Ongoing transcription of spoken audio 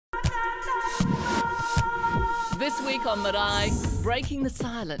This week on Marae, breaking the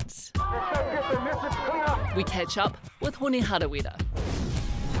silence. We catch up with Hone Harawira.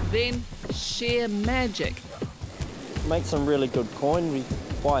 Then share magic. Make some really good coin. We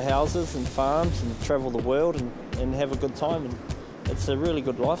buy houses and farms and travel the world and have a good time. And it's a really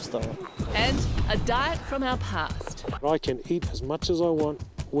good lifestyle. And a diet from our past. I can eat as much as I want,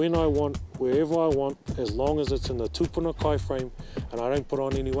 when I want, wherever I want, as long as it's in the tupuna kai frame and I don't put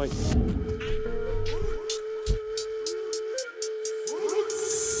on any weight.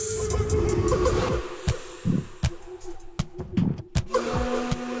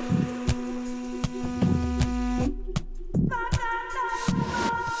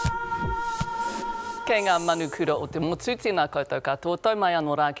 Kei ngā manukura o te motu, tēnā koutou katoa, tau mai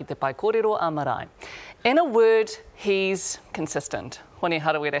anō rā ki te pai kōrero a Marae. In a word, he's consistent. Hone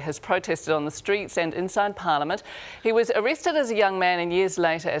Harawira has protested on the streets and inside Parliament. He was arrested as a young man and years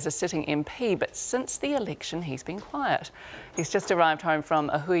later as a sitting MP, but since the election he's been quiet. He's just arrived home from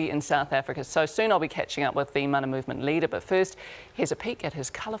a hui in South Africa, so soon I'll be catching up with the Mana Movement leader, but first, here's a peek at his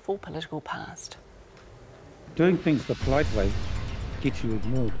colourful political past. Doing things the polite way gets you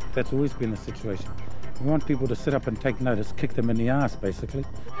ignored. That's always been the situation. We want people to sit up and take notice, kick them in the arse, basically.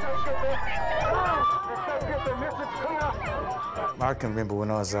 I can remember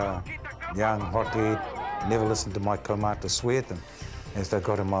when I was young, hot-head, never listened to my kaumata swear at them as they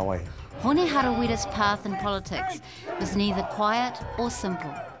got in my way. Hone Harawira's path in politics was neither quiet or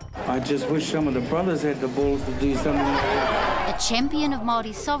simple. I just wish some of the brothers had the balls to do something like that. A champion of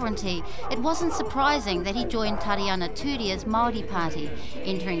Māori sovereignty, it wasn't surprising that he joined Tariana Turia's Māori Party,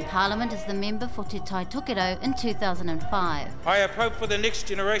 entering Parliament as the member for Te Tai Tokerau in 2005. I have hope for the next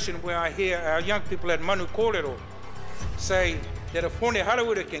generation where I hear our young people at Manu Kōrero say that if Hone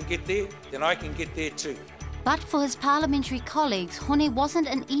Harawira can get there, then I can get there too. But for his parliamentary colleagues, Hone wasn't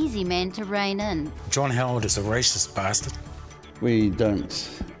an easy man to rein in. John Howard is a racist bastard. We don't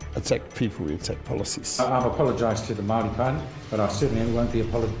attack people, we attack policies. I've apologised to the Māori Party, but I certainly won't be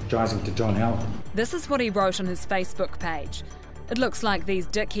apologising to John Howard. This is what he wrote on his Facebook page. It looks like these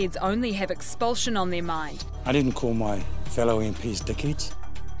dickheads only have expulsion on their mind. I didn't call my fellow MPs dickheads.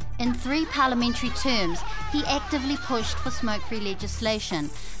 In 3 parliamentary terms, he actively pushed for smoke-free legislation,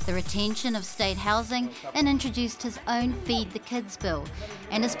 the retention of state housing, and introduced his own Feed the Kids bill.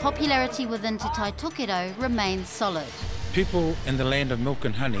 And his popularity within Te Tai Tokerau remains solid. People in the land of milk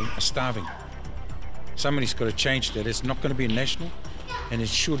and honey are starving. Somebody's got to change that. It's not going to be national, and it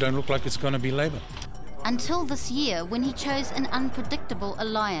sure don't look like it's going to be Labour. Until this year, when he chose an unpredictable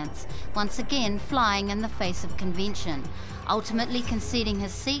alliance, once again flying in the face of convention, ultimately conceding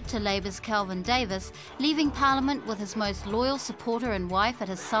his seat to Labour's Kelvin Davis, leaving Parliament with his most loyal supporter and wife at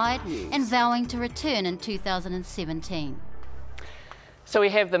his side, and vowing to return in 2017. So we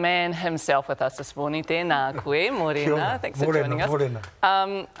have the man himself with us this morning. Tēnā koe, Morena. Thanks for joining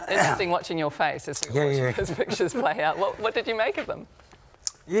us. Interesting watching your face as we watch his pictures play out. What did you make of them?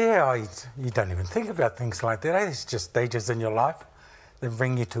 Yeah, you don't even think about things like that. It's just stages in your life that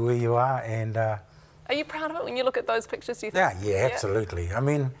bring you to where you are. And are you proud of it when you look at those pictures? Do you think? Yeah, absolutely. I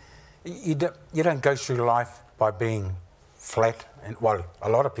mean, you don't go through life by being flat. And well, a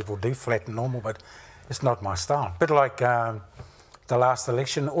lot of people do flat and normal, but it's not my style. A bit like the last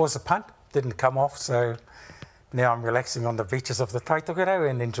election, it was a punt, didn't come off, so now I'm relaxing on the beaches of the Tai Tokerau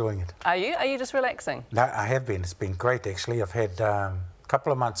and enjoying it. Are you? Are you just relaxing? No, I have been. It's been great, actually. I've had a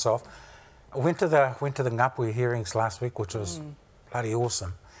couple of months off. I went to the Ngahuia hearings last week, which was bloody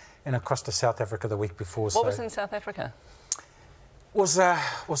awesome, and across to South Africa the week before. What was in South Africa? Was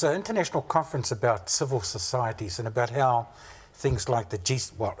an international conference about civil societies and about how things like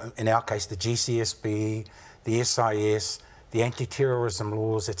in our case, the GCSB, the SIS, the anti-terrorism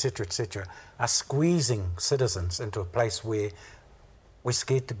laws, etc., are squeezing citizens into a place where we're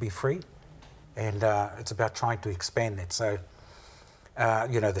scared to be free, and it's about trying to expand that. So,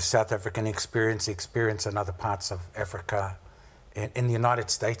 the South African experience, the experience in other parts of Africa, and in the United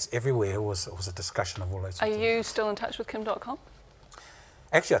States, everywhere was a discussion of all those things. Are you still in touch with Kim.com?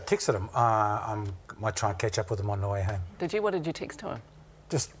 Actually, I texted him. I might try and catch up with him on the way home. Did you? What did you text to him?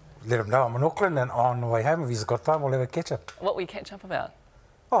 Just let him know I'm in Auckland, and on the way home, if he's got time, we'll have a catch-up. What will you catch up about?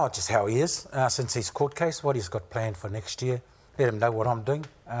 Oh, just how he is since his court case, what he's got planned for next year. Let him know what I'm doing.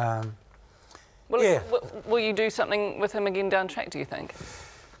 Will you do something with him again down track, do you think?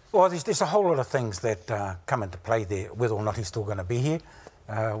 Well, there's a whole lot of things that come into play there, whether or not he's still going to be here,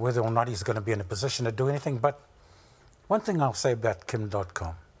 whether or not he's going to be in a position to do anything. But one thing I'll say about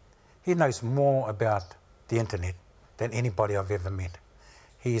Kim.com, he knows more about the internet than anybody I've ever met.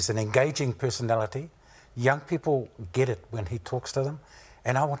 He's an engaging personality. Young people get it when he talks to them,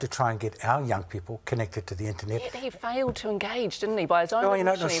 And I want to try and get our young people connected to the internet. Yet he failed to engage, didn't he? By his own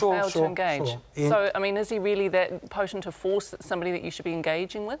admission, he failed to engage. Sure. So, I mean, is he really that potent a force, somebody that you should be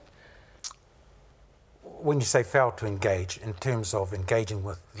engaging with? When you say failed to engage, in terms of engaging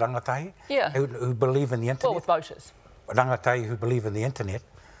with rangatahi who believe in the internet? Well, with voters. Rangatahi who believe in the internet.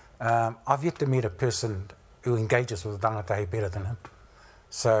 I've yet to meet a person who engages with rangatahi better than him.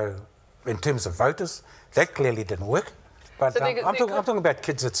 So, in terms of voters, that clearly didn't work. But so I'm talking about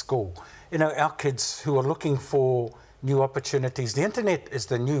kids at school. You know, our kids who are looking for new opportunities. The internet is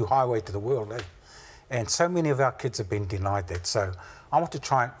the new highway to the world, eh? And so many of our kids have been denied that. So I want to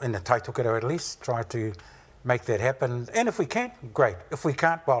try, in the taitokero at least, try to make that happen. And if we can, great. If we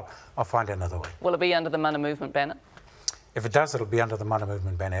can't, well, I'll find another way. Will it be under the Mana Movement banner? If it does, it'll be under the Mana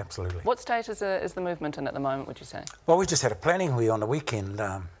Movement banner, absolutely. What state is the movement in at the moment, would you say? Well, we just had a planning hui on the weekend.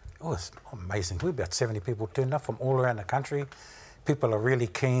 It's amazing. We've about 70 people turned up from all around the country. People are really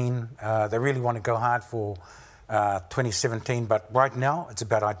keen. They really want to go hard for 2017. But right now, it's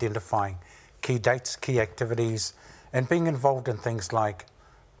about identifying key dates, key activities, and being involved in things like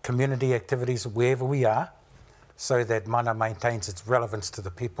community activities wherever we are, so that mana maintains its relevance to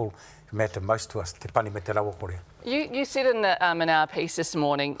the people who matter most to us. Te pani me te rawa kore. You said in our piece this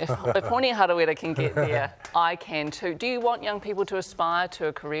morning, if Hone Harawira can get there, I can too. Do you want young people to aspire to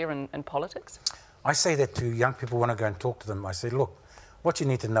a career in politics? I say that to young people when I go and talk to them. I say, look, what you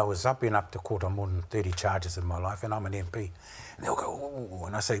need to know is I've been up to court on more than 30 charges in my life, and I'm an MP. And they'll go, ooh.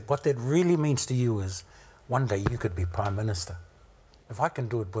 And I say, what that really means to you is one day you could be Prime Minister. If I can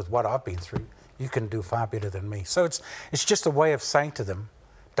do it with what I've been through, you can do far better than me. So it's just a way of saying to them,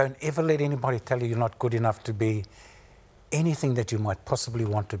 don't ever let anybody tell you you're not good enough to be anything that you might possibly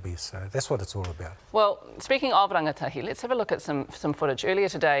want to be. So that's what it's all about. Well, speaking of rangatahi, let's have a look at some footage. Earlier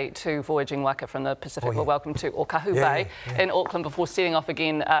today, two voyaging waka from the Pacific were welcomed to Ngahuia Bay in Auckland before setting off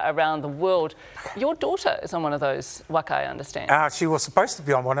again around the world. Your daughter is on one of those waka, I understand. She was supposed to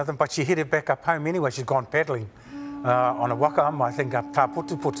be on one of them, but she headed back up home anyway. She's gone paddling on a waka, I think, up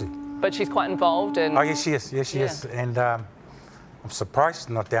Taputuputu. But she's quite involved in... Oh, yes, she is. Yes, she is. And I'm surprised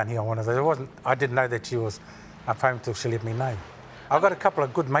not down here on one of those. I didn't know that she was up home until she let me know. I've got a couple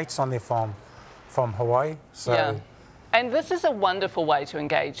of good mates on there from Hawaii. So. Yeah. And this is a wonderful way to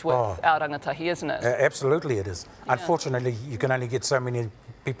engage with our rangatahi, isn't it? Absolutely it is. Yeah. Unfortunately, you can only get so many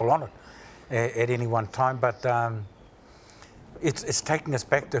people on it at any one time, but it's taking us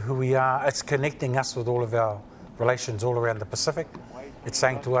back to who we are. It's connecting us with all of our relations all around the Pacific. It's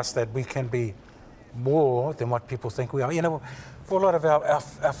saying to us that we can be more than what people think we are. You know, for a lot of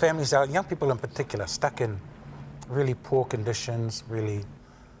our families, our young people in particular, stuck in really poor conditions, really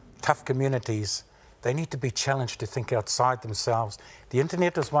tough communities, they need to be challenged to think outside themselves. The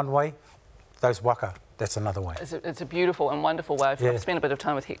internet is one way, those waka, that's another way. It's a beautiful and wonderful way. I've spent a bit of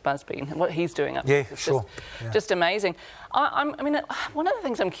time with Hec Busby and what he's doing up there. It's just amazing. I mean, one of the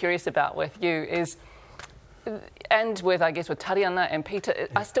things I'm curious about with you is, and with, I guess, with Tariana and Peter,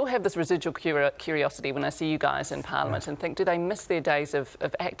 I still have this residual curiosity when I see you guys in Parliament and think, do they miss their days of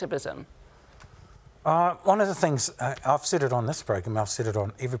activism? One of the things, I've said it on this program, I've said it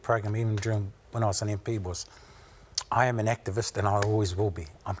on every program, even during when I was an MP, was I am an activist and I always will be.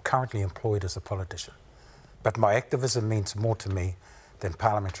 I'm currently employed as a politician. But my activism means more to me than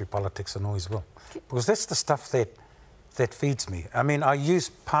parliamentary politics and always will. Because that's the stuff that feeds me. I mean, I use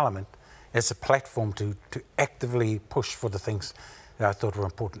Parliament as a platform to actively push for the things that I thought were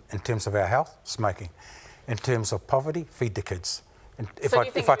important in terms of our health, smoking, in terms of poverty, feed the kids. And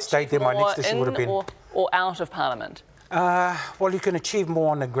if I'd stayed there, my next issue would have been... or out of Parliament? Well, you can achieve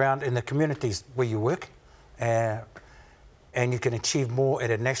more on the ground in the communities where you work, and you can achieve more at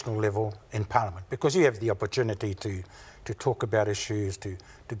a national level in Parliament, because you have the opportunity to talk about issues, to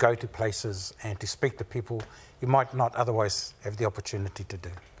go to places and to speak to people you might not otherwise have the opportunity to do.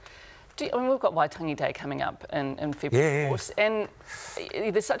 I mean, we've got Waitangi Day coming up in February, of course, and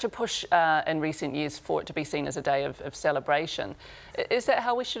there's such a push in recent years for it to be seen as a day of celebration. Is that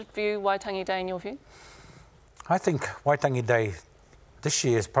how we should view Waitangi Day in your view? I think Waitangi Day this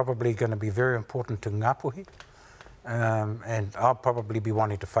year is probably going to be very important to Ngapuhi, and I'll probably be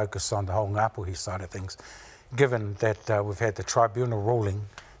wanting to focus on the whole Ngapuhi side of things, given that we've had the tribunal ruling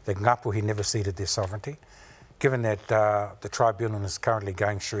that Ngapuhi never ceded their sovereignty, given that the tribunal is currently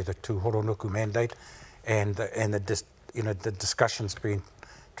going through the Tu Horonuku mandate and the discussions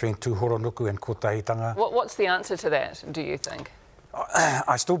between Tu Horonuku and Kotahitanga. What's the answer to that, do you think?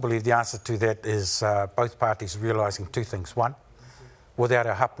 I still believe the answer to that is both parties realising two things. One, without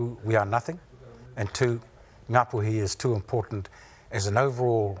a hapu, we are nothing. And two, Ngapuhi is too important as an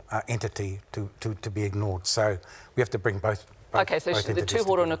overall entity to be ignored. So we have to bring both Okay, so the two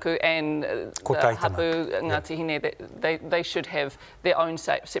horonuku and the hapu Ngāti Hine, they should have their own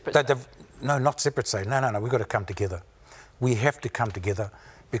separate say. No, not separate say. No, we've got to come together. We have to come together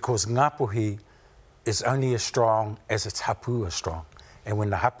because Ngāpuhi is only as strong as its hapu are strong. And when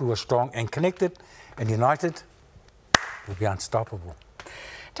the hapu are strong and connected and united, we'll be unstoppable.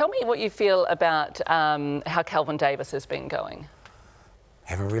 Tell me what you feel about how Kelvin Davis has been going.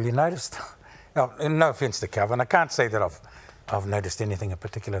 Haven't really noticed. No offence to Kelvin, I can't say that I've noticed anything in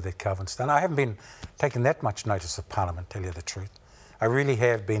particular that Kelvin's done. I haven't been taking that much notice of Parliament, tell you the truth. I really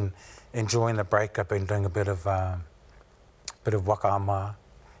have been enjoying the break. I've been doing a bit of wakaama,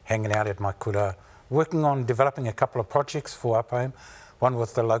 hanging out at my kura, working on developing a couple of projects for up home, one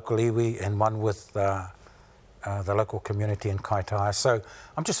with the local iwi and one with the local community in Kaitaia. So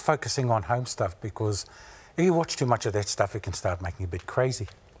I'm just focusing on home stuff because if you watch too much of that stuff, it can start making you a bit crazy.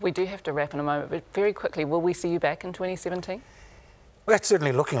 We do have to wrap in a moment, but very quickly, will we see you back in 2017? Well, that's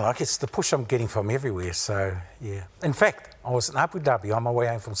certainly looking like it's the push I'm getting from everywhere, so yeah. In fact, I was in Abu Dhabi on my way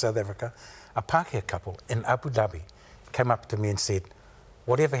home from South Africa. A Pākehā couple in Abu Dhabi came up to me and said,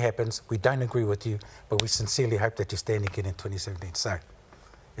 whatever happens, we don't agree with you, but we sincerely hope that you stand again in 2017. So,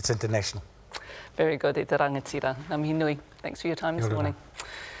 it's international. Very good, e te rangatira. Ngā mihi nui. Thanks for your time this morning.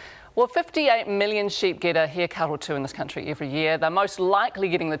 Well, 58 million sheep get a hair cut or two in this country every year. They're most likely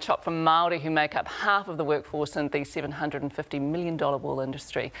getting the chop from Māori, who make up half of the workforce in the $750 million wool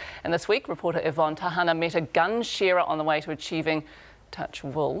industry. And this week, reporter Yvonne Tahana met a gun shearer on the way to achieving, touch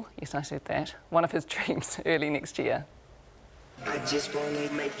wool, yes I said that, one of his dreams early next year. I just wanna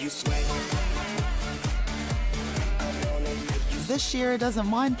make you sweat. This shearer doesn't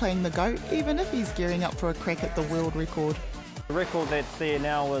mind playing the goat, even if he's gearing up for a crack at the world record. The record that's there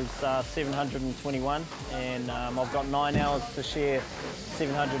now is 721, and I've got 9 hours to shear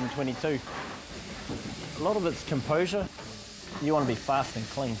 722. A lot of it's composure. You want to be fast and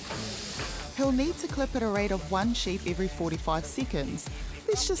clean. He'll need to clip at a rate of 1 sheep every 45 seconds.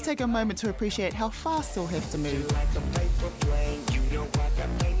 Let's just take a moment to appreciate how fast he'll have to move.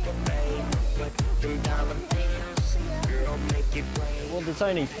 Well, there's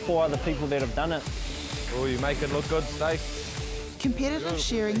only 4 other people that have done it. Oh, you make it look good, Stacey. Competitive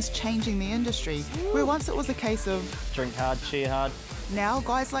shearing's changing the industry, where once it was a case of drink hard, shear hard. Now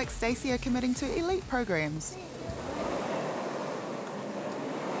guys like Stacey are committing to elite programs.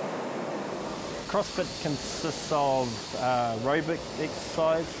 CrossFit consists of aerobic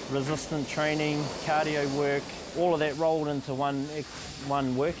exercise, resistance training, cardio work, all of that rolled into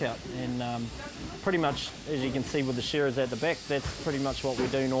one workout. And pretty much, as you can see with the shearers at the back, that's pretty much what we're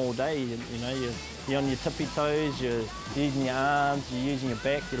doing all day. You know, you're on your tippy toes, you're using your arms, you're using your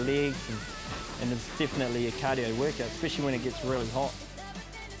back, your legs, and it's definitely a cardio workout, especially when it gets really hot.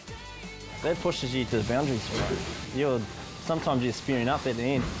 That pushes you to the boundaries, right? Sometimes you're spewing up at the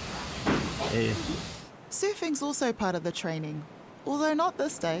end. Yeah. Surfing's also part of the training, although not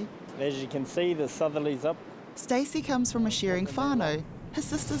this day. As you can see, the southerlies up. Stacey comes from a shearing whānau. His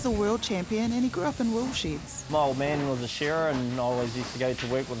sister's a world champion and he grew up in wool sheds. My old man was a shearer and I always used to go to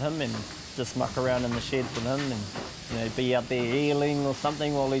work with him and just muck around in the sheds with him and be out there eeling or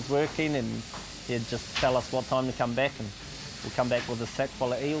something while he's working, and he'd just tell us what time to come back, and we'll come back with a sack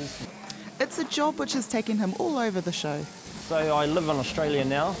full of eels. It's a job which has taken him all over the show. So I live in Australia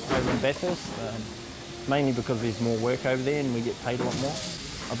now, over in Bathurst, mainly because there's more work over there and we get paid a lot more.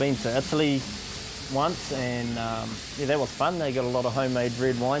 I've been to Italy once and yeah, that was fun. They got a lot of homemade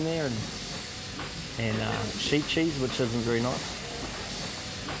red wine there and sheep cheese, which isn't very nice.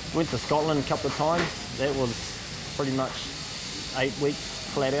 Went to Scotland a couple of times. That was pretty much 8 weeks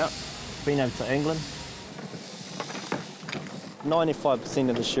flat out. Been over to England. 95%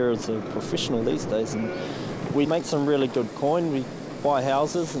 of the shearers are professional these days, and we make some really good coin. We buy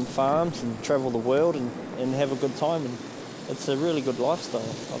houses and farms and travel the world and have a good time, and it's a really good lifestyle.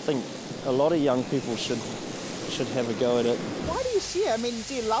 I think a lot of young people should have a go at it. Why do you shear? I mean,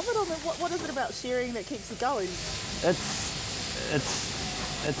 do you love it, or what is it about shearing that keeps you going?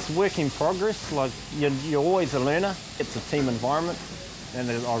 It's work in progress. Like you're always a learner. It's a team environment,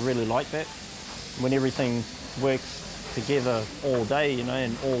 and I really like that. When everything works together all day,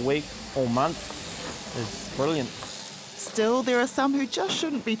 and all week, all month, it's brilliant. Still, there are some who just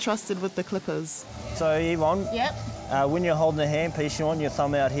shouldn't be trusted with the clippers. So Yvonne, yep. When you're holding a handpiece, you want your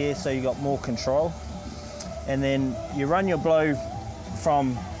thumb out here so you got more control, and then you run your blow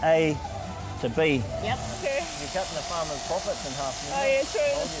from A to B. Yep. Okay. You're cutting the farmer's profits in half. Oh yeah,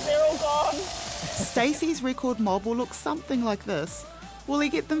 true. They're all gone. Stacey's record mob will look something like this. Will he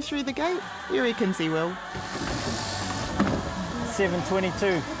get them through the gate? He reckons he will.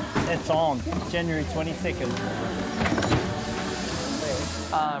 7:22. It's on. January 22nd.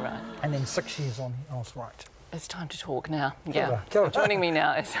 Right. And then 6 years on House Right. It's time to talk now. Kia ora. So joining me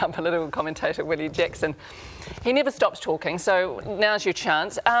now is our political commentator, Willie Jackson. He never stops talking, so now's your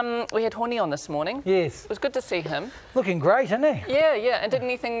chance. We had Hone on this morning. Yes. It was good to see him. Looking great, isn't he? Yeah, yeah. And did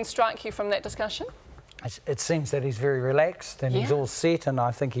anything strike you from that discussion? It seems that he's very relaxed and he's all set, and I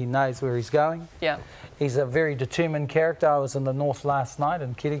think he knows where he's going. Yeah. He's a very determined character. I was in the north last night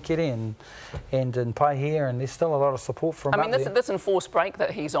in Kirikiri and in Paihia, and there's still a lot of support from him. I mean, this enforced break that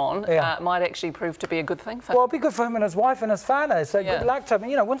he's on might actually prove to be a good thing for him. Well, it'd be good for him and his wife and his whānau, so good luck to him.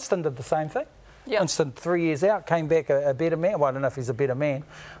 You know, Winston did the same thing. Yeah. Winston, 3 years out, came back a better man. Well, I don't know if he's a better man.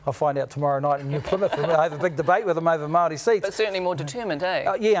 I'll find out tomorrow night in New Plymouth. I have a big debate with him over Māori seats. But certainly more determined,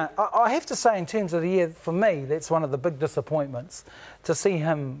 eh? Yeah, I have to say in terms of the year, for me, that's one of the big disappointments, to see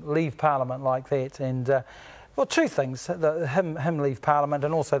him leave Parliament like that. And, well, two things, him leave Parliament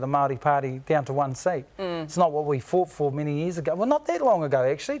and also the Māori Party down to one seat. It's not what we fought for many years ago. Well, not that long ago,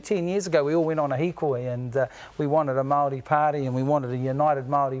 actually. 10 years ago, we all went on a hikoi and we wanted a Māori Party and we wanted a united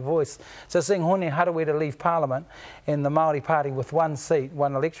Māori voice. So seeing Hone Harawira leave Parliament and the Māori Party with one seat,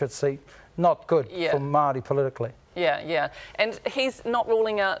 one electorate seat, not good for Māori politically. Yeah, yeah. And he's not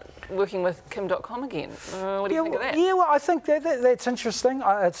ruling out working with Kim.com again. What do you think of that? Yeah, well, I think that's interesting.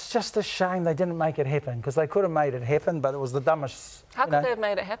 It's just a shame they didn't make it happen, because they could have made it happen, but it was the dumbest... How could they have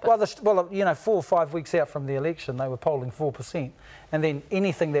made it happen? Well, you know, 4 or 5 weeks out from the election, they were polling 4%. And then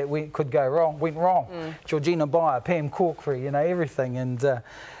anything that could go wrong, went wrong. Georgina Byer, Pam Corkery, you know, everything. And,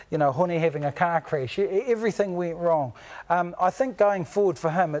 you know, Hone having a car crash, everything went wrong. I think going forward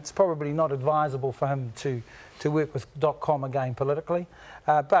for him, it's probably not advisable for him to work with .com again politically.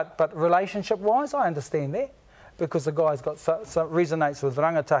 But relationship-wise, I understand that, because the guy's got resonates with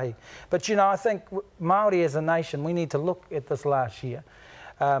rangatahi. But, you know, I think Māori as a nation, we need to look at this last year.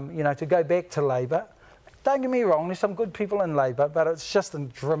 You know, to go back to Labour, don't get me wrong, there's some good people in Labour, but it's just a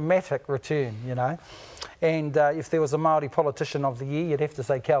dramatic return, you know. And if there was a Māori politician of the year, you'd have to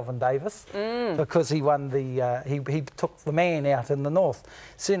say Kelvin Davis, because he won the, he took the man out in the north.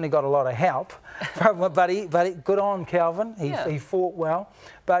 Certainly got a lot of help, but good on Kelvin, he fought well.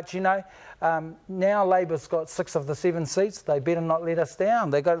 But, you know, now Labour's got 6 of the 7 seats. They better not let us down.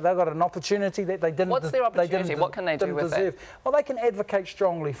 They got an opportunity that they didn't. What's their opportunity? What can they do with it? Well, they can advocate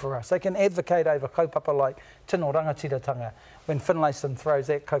strongly for us. They can advocate over kaupapa like tino rangatiratanga when Finlayson throws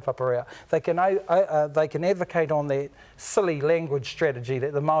that kaupapa out. They can advocate on that silly language strategy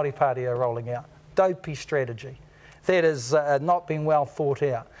that the Māori Party are rolling out. Dopey strategy. That has not been well thought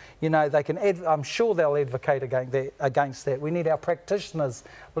out. You know, they can. I'm sure they'll advocate against that. We need our practitioners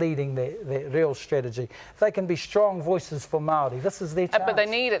leading that real strategy. They can be strong voices for Māori. This is their chance. But they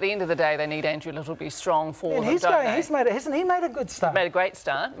need, at the end of the day, they need Andrew Little to be strong for them, he's made it. Hasn't he made a good start? Made a great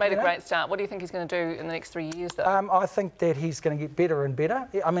start. Made a great start. What do you think he's going to do in the next 3 years, though? I think that he's going to get better and better.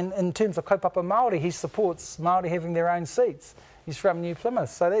 I mean, in terms of kaupapa Māori, he supports Māori having their own seats. He's from New Plymouth,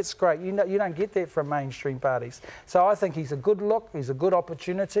 so that's great. You know, you don't get that from mainstream parties. So I think he's a good look. He's a good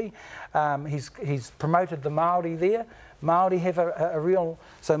opportunity. He's promoted the Māori there. Māori have a real...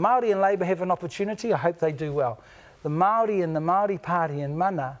 So Māori and Labour have an opportunity. I hope they do well. The Māori and the Māori Party in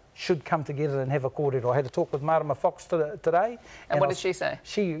Mana should come together and have a kōrero. I had a talk with Miriama Fox today. And what did she say?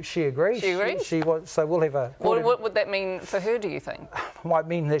 She agrees. She agrees? So we'll have a... What would that mean for her, do you think? Might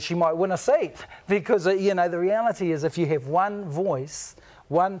mean that she might win a seat, because, you know, the reality is if you have one voice,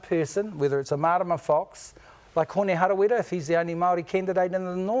 one person, whether it's a Miriama Fox, like Hone Harawira, if he's the only Māori candidate in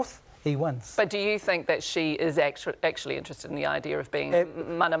the north, he wins. But do you think that she is actually interested in the idea of being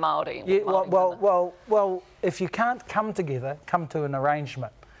mana Māori? Yeah, well, if you can't come together, come to an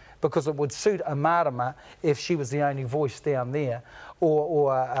arrangement, because it would suit a Mārama if she was the only voice down there,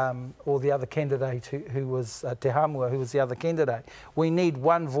 or the other candidate who was Te Hamua, who was the other candidate. We need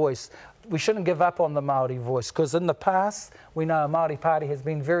one voice. We shouldn't give up on the Māori voice, because in the past we know a Māori Party has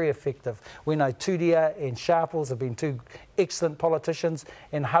been very effective. We know Turia and Sharples have been 2 excellent politicians,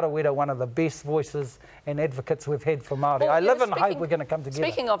 and Harawira, one of the best voices and advocates we've had for Māori. I live and hope we're going to come together.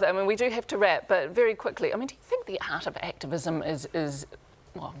 Speaking of that, I mean, we do have to wrap, but very quickly, I mean, do you think the art of activism is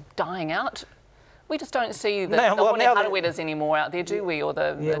well, dying out? We just don't see the Hone Harawiras anymore out there, do we? Or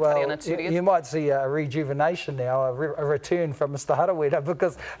the Kariana Turias? You might see a rejuvenation now, a return from Mr Harawira,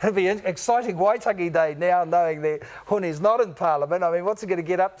 because it'll be an exciting Waitangi Day now, knowing that Hone's not in Parliament. I mean, what's he going to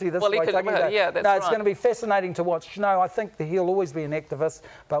get up to this Waitangi Day? Yeah, that's no, it's going to be fascinating to watch. You know, I think that he'll always be an activist,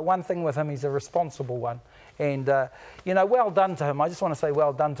 but one thing with him, he's a responsible one. And, you know, well done to him. I just want to say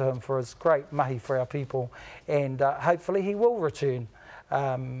well done to him for his great mahi for our people. And hopefully he will return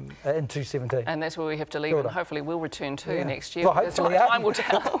in 217. And that's where we have to leave, and hopefully we'll return to next year. Well, hopefully, time will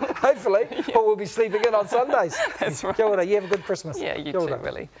tell. Hopefully, or we'll be sleeping in on Sundays. That's right. Kia ora, you have a good Christmas. Yeah, you too,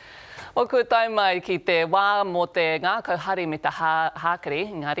 really. O kua tau mai ki te wā mō te ngā kauhari me te hākari,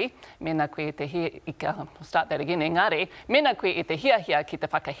 engari, mena koe te start that again, engari, mena koe i te hiahia ki te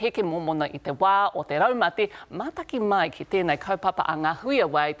whakaheke mōmona i te wā o te raumati, mātaki mai ki tēnei kaupapa a Ngahuia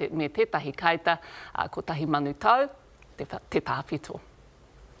Wade me tētahi kaita, ko tahi manu tau, te tāwhito.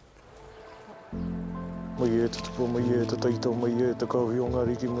 Mai e te tupu, mai e te taitau, mai e te kauhi o ngā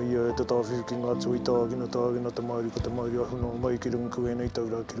riki, mai e te tāwhiu ki ngā tui tāgina te Māori, ko te Māori ahuna o mai ki rungu whenei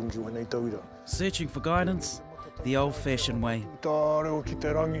taura, ki rungu whenei taura. Searching for guidance, the old-fashioned way. Tā reo ki te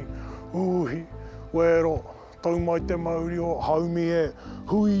rangi, uhi, wero, tau mai te Māori o haumi e,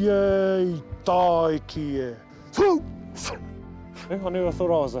 hui e, tā e ki e. I never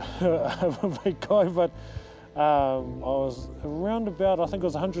thought I was a big guy, but I was around about, I think it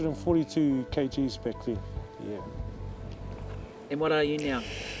was 142 kgs back then, yeah. And what are you now?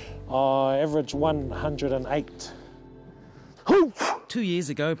 I average 108. 2 years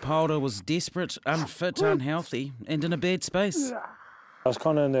ago, Paora was desperate, unfit, unhealthy, and in a bad space. I was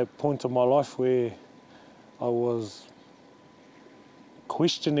kind of in that point of my life where I was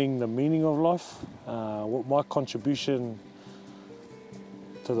questioning the meaning of life, what my contribution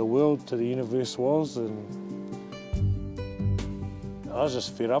to the world, to the universe was, and I was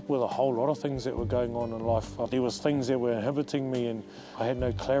just fed up with a whole lot of things that were going on in life. There was things that were inhibiting me, and I had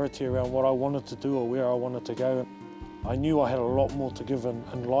no clarity around what I wanted to do or where I wanted to go. I knew I had a lot more to give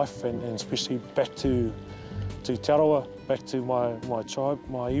in life, and especially back to Te Arawa, back to my tribe,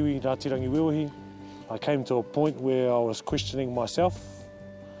 my iwi, Rātirangi Wewahi. I came to a point where I was questioning myself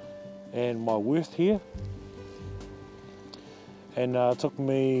and my worth here. And it took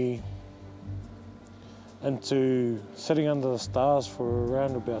me into sitting under the stars for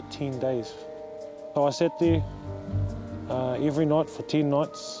around about 10 days. So I sat there every night for 10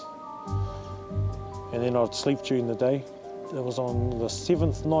 nights, and then I'd sleep during the day. It was on the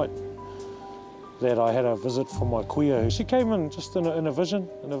 7th night that I had a visit from my kuia. She came in just in a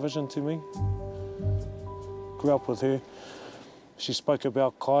vision to me. Grew up with her. She spoke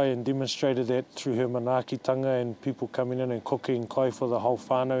about kai and demonstrated that through her manaakitanga and people coming in and cooking kai for the whole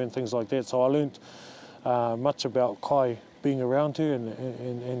whānau and things like that. So I learnt much about kai being around her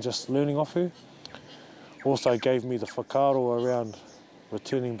and just learning off her. Also gave me the whakaaro around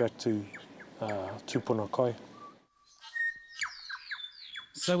returning back to tūpuna kai.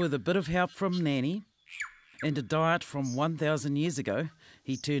 So with a bit of help from Nanny and a diet from 1,000 years ago,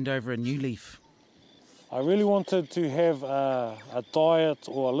 he turned over a new leaf. I really wanted to have a diet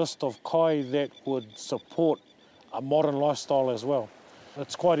or a list of kai that would support a modern lifestyle as well.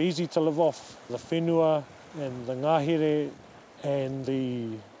 It's quite easy to live off the whenua and the ngahere and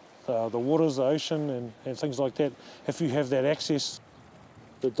the waters, the ocean and things like that, if you have that access.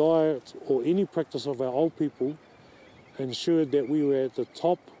 The diet or any practice of our old people ensured that we were at the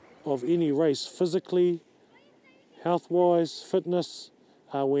top of any race, physically, health-wise, fitness,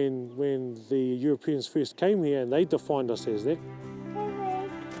 when the Europeans first came here, and they defined us as that.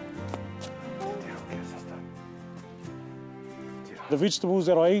 The vegetables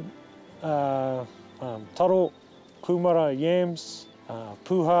that I eat, taro, kumara, yams,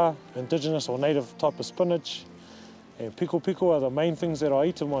 puha, indigenous or native type of spinach, and piko are the main things that I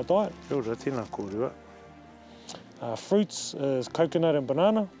eat in my diet. Fruits is coconut and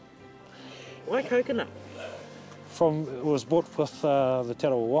banana. Why coconut? It was bought with the Te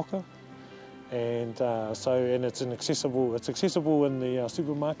Arawa waka, and it's accessible in the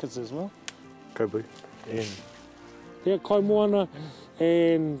supermarkets as well. Kobu. Yeah, kai moana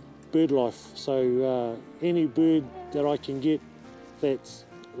and bird life. So any bird that I can get that's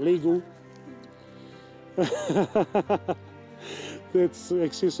legal, that's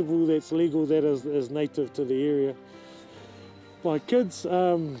accessible, that's legal, that is native to the area. My kids,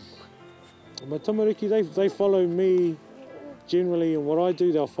 my tamariki, they follow me generally in what I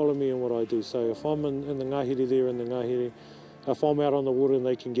do, they'll follow me in what I do. So if I'm in the ngahere, they're in the ngahere. If I'm out on the water and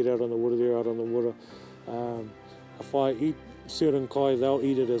they can get out on the water, they're out on the water. If I eat certain kai, they'll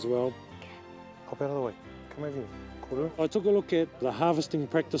eat it as well. Hop out of the way. Come over here. I took a look at the harvesting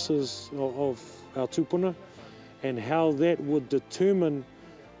practices of our tūpuna and how that would determine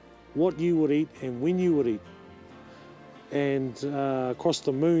what you would eat and when you would eat. And across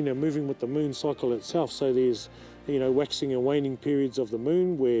the moon and moving with the moon cycle itself. So there's, waxing and waning periods of the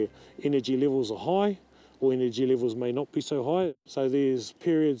moon where energy levels are high or energy levels may not be so high. So there's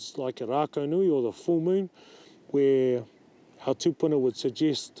periods like a rākaunui or the full moon where our tūpuna would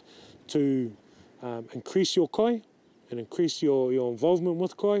suggest to increase your kai and increase your involvement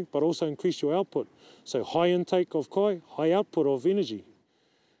with kai, but also increase your output. So high intake of kai, high output of energy.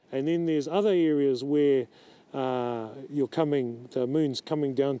 And then there's other areas where the moon's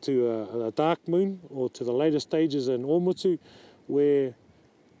coming down to a dark moon, or to the later stages in Omutu, where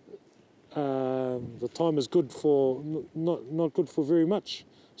the time is good for, not good for very much.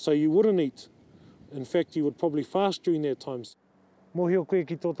 So you wouldn't eat. In fact, you would probably fast during that time. Mohio koe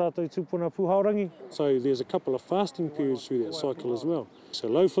ki tō tātou tūpuna pūhaurangi. So there's a couple of fasting periods through that cycle as well. So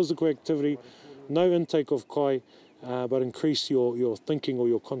low physical activity, no intake of kai, but increase your thinking or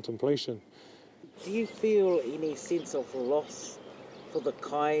your contemplation. Do you feel any sense of loss for the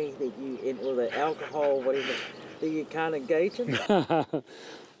kai that you, or the alcohol, whatever, that you can't engage in?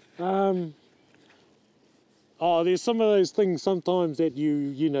 There's some of those things sometimes that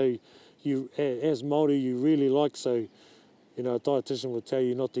you as Māori you really like. So, a dietitian would tell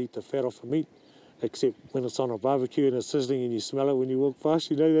you not to eat the fat off the meat, except when it's on a barbecue and it's sizzling and you smell it when you walk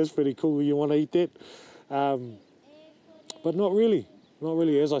past. That's pretty cool when you want to eat that. But not really.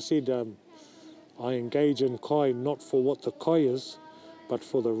 As I said, I engage in kai not for what the kai is, but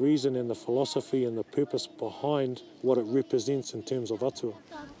for the reason and the philosophy and the purpose behind what it represents in terms of atua.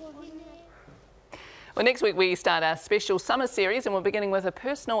 Well, next week we start our special summer series, and we're beginning with a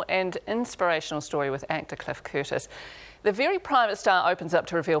personal and inspirational story with actor Cliff Curtis. The very private star opens up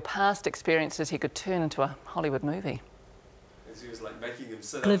to reveal past experiences he could turn into a Hollywood movie.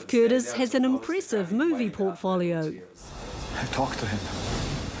 Cliff Curtis has an impressive movie portfolio. I talked to him.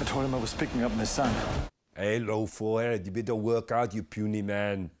 I told him I was picking up my son. Hello, Forehead. You better work out, you puny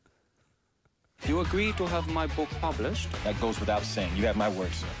man. You agree to have my book published? That goes without saying. You have my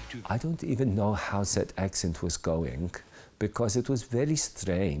word, sir. I don't even know how that accent was going, because it was very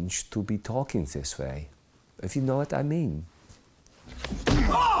strange to be talking this way, if you know what I mean.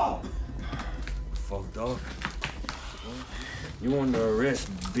 Oh! Fuck, dog. You under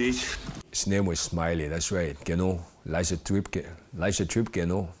arrest, bitch. His name was Smiley, that's right, Liza Tripke,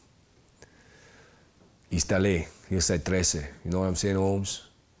 Istale, here's a 13. You know what I'm saying, Holmes?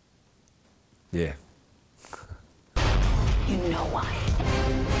 Yeah. You know why.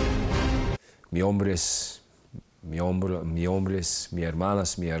 Mi hombres, mi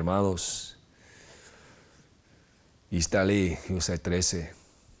hermanas, mi hermanos. Istale, here's a 13.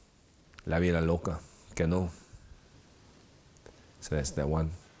 La vida loca, So that's that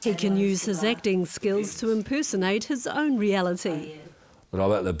one. He can use his acting skills to impersonate his own reality.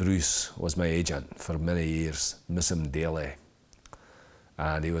 Robert Le Bruce was my agent for many years, miss him daily.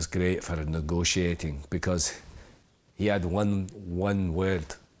 And he was great for negotiating, because he had one word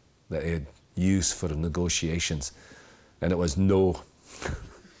that he'd use for negotiations, and it was no.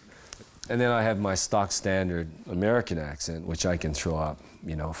 And then I have my stock standard American accent, which I can throw up,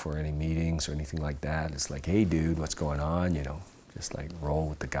 for any meetings or anything like that. It's like, hey dude, what's going on, just like roll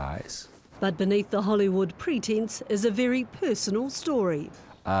with the guys. But beneath the Hollywood pretense is a very personal story.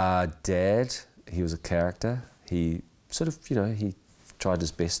 Dad, he was a character. He sort of, he tried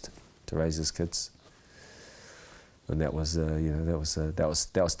his best to raise his kids, and that was, that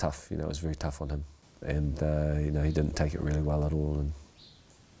was tough. It was very tough on him, and he didn't take it really well at all, and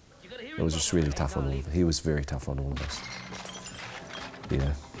it was just really tough on all. He was very tough on all of us.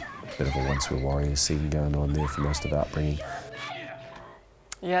 Bit of a once we're warriors scene going on there for most of our upbringing.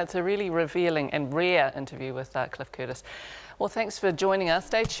 Yeah, it's a really revealing and rare interview with Cliff Curtis. Well, thanks for joining us.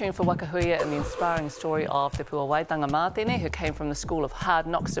 Stay tuned for Waka Huia and the inspiring story of Te Pua Waitanga Mātene, who came from the school of hard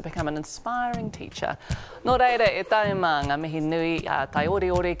knocks to become an inspiring teacher. Nō reira, e tae mā ngā mihi nui a tai ore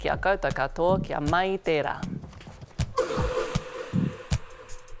ore ki a koutou katoa ki a mai tērā.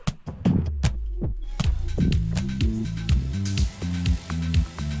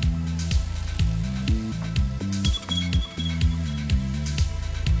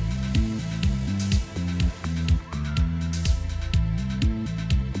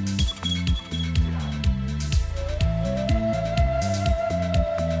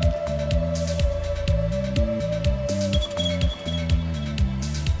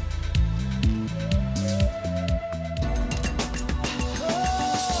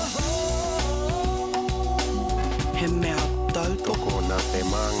 He mea tautoko na te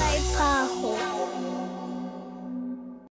manga. Hei pāho.